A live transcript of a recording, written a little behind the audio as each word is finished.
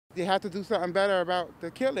They have to do something better about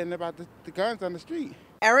the killing, about the guns on the street.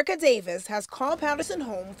 Erica Davis has called Paterson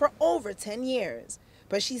home for over 10 years,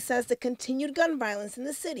 but she says the continued gun violence in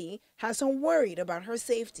the city has her worried about her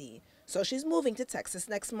safety, so she's moving to Texas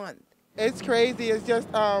next month. It's crazy. It's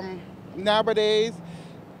just nowadays,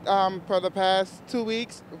 for the past 2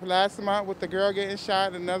 weeks, last month with the girl getting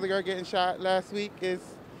shot, another girl getting shot last week,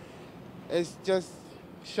 it's just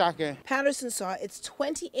shocking. Paterson saw its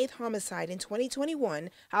 28th homicide in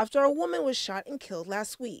 2021 after a woman was shot and killed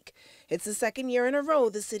last week. It's the second year in a row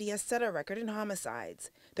the city has set a record in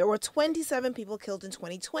homicides. There were 27 people killed in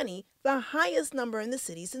 2020, the highest number in the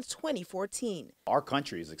city since 2014. Our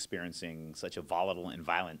country is experiencing such a volatile and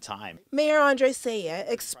violent time. Mayor Andre Sayegh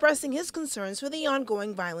expressing his concerns for the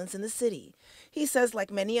ongoing violence in the city. He says,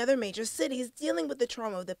 like many other major cities dealing with the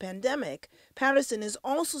trauma of the pandemic, Paterson is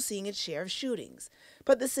also seeing its share of shootings.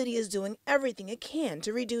 But the city is doing everything it can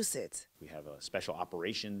to reduce it. We have a special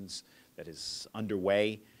operations that is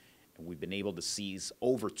underway, and we've been able to seize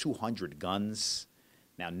over 200 guns.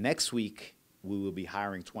 Now, next week, we will be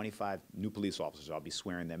hiring 25 new police officers. I'll be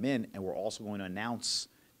swearing them in, and we're also going to announce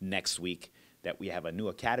next week that we have a new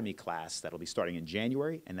academy class that'll be starting in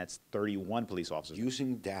January, and that's 31 police officers.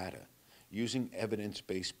 Using data, using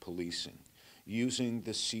evidence-based policing, using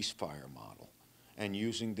the ceasefire model, and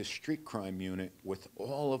using the street crime unit with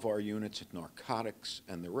all of our units of narcotics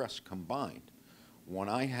and the rest combined, when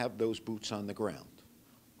I have those boots on the ground,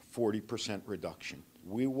 40% reduction,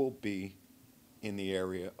 we will be in the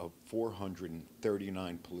area of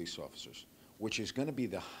 439 police officers, which is going to be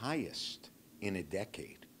the highest in a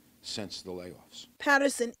decade since the layoffs.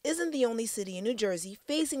 Paterson isn't the only city in New Jersey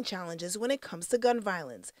facing challenges when it comes to gun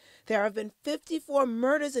violence. There have been 54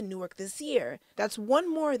 murders in Newark this year. That's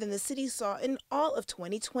one more than the city saw in all of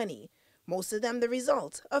 2020, most of them the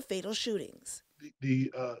result of fatal shootings.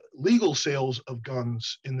 The legal sales of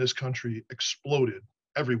guns in this country exploded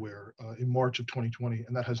everywhere in March of 2020,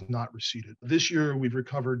 and that has not receded. This year, we've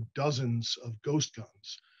recovered dozens of ghost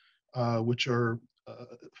guns, which are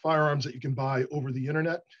firearms that you can buy over the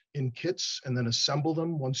internet in kits and then assemble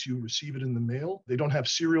them once you receive it in the mail. They don't have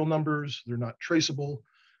serial numbers, they're not traceable.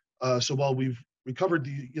 So while we've recovered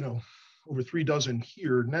over 3 dozen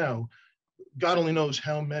here now, God only knows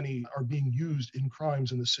how many are being used in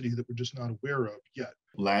crimes in the city that we're just not aware of yet.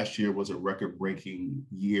 Last year was a record-breaking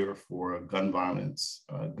year for gun violence,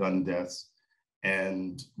 gun deaths,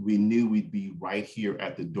 and we knew we'd be right here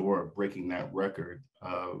at the door of breaking that record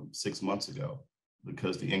 6 months ago,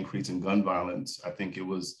 because the increase in gun violence, I think it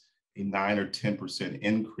was a 9 or 10%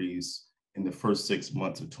 increase in the first 6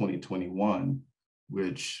 months of 2021,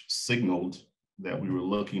 which signaled that we were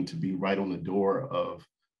looking to be right on the door of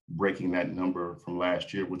breaking that number from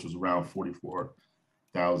last year, which was around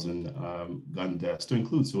 44,000 gun deaths, to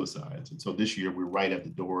include suicides. And so this year, we're right at the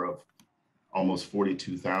door of almost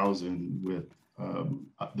 42,000 with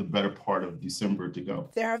the better part of December to go.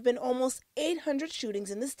 There have been almost 800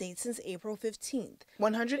 shootings in the state since April 15th.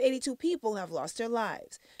 182 people have lost their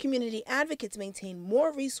lives. Community advocates maintain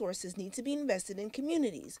more resources need to be invested in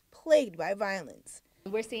communities plagued by violence.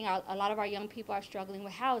 We're seeing a lot of our young people are struggling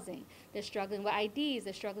with housing. They're struggling with IDs.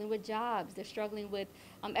 They're struggling with jobs. They're struggling with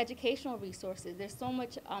educational resources. There's so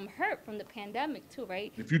much hurt from the pandemic too,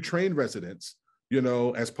 right? If you train residents,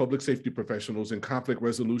 as public safety professionals in conflict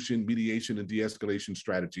resolution, mediation, and de-escalation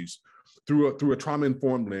strategies through a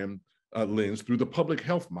trauma-informed lens, through the public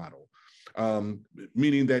health model,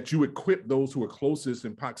 meaning that you equip those who are closest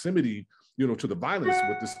in proximity, to the violence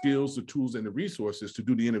with the skills, the tools, and the resources to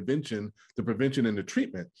do the intervention, the prevention, and the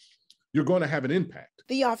treatment, you're going to have an impact.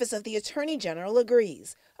 The Office of the Attorney General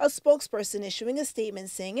agrees. A spokesperson issuing a statement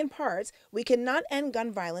saying, in part, we cannot end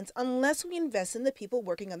gun violence unless we invest in the people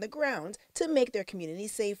working on the ground to make their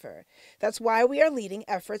communities safer. That's why we are leading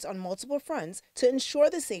efforts on multiple fronts to ensure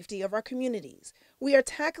the safety of our communities. We are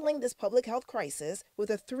tackling this public health crisis with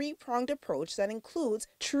a 3-pronged approach that includes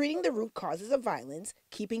treating the root causes of violence,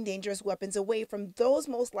 keeping dangerous weapons away from those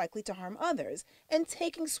most likely to harm others, and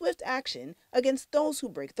taking swift action against those who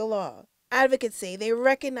break the law. Advocates say they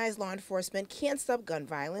recognize law enforcement can't stop gun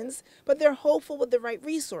violence, but they're hopeful with the right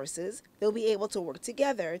resources, they'll be able to work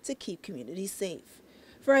together to keep communities safe.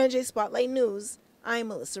 For NJ Spotlight News, I'm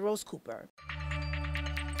Melissa Rose Cooper.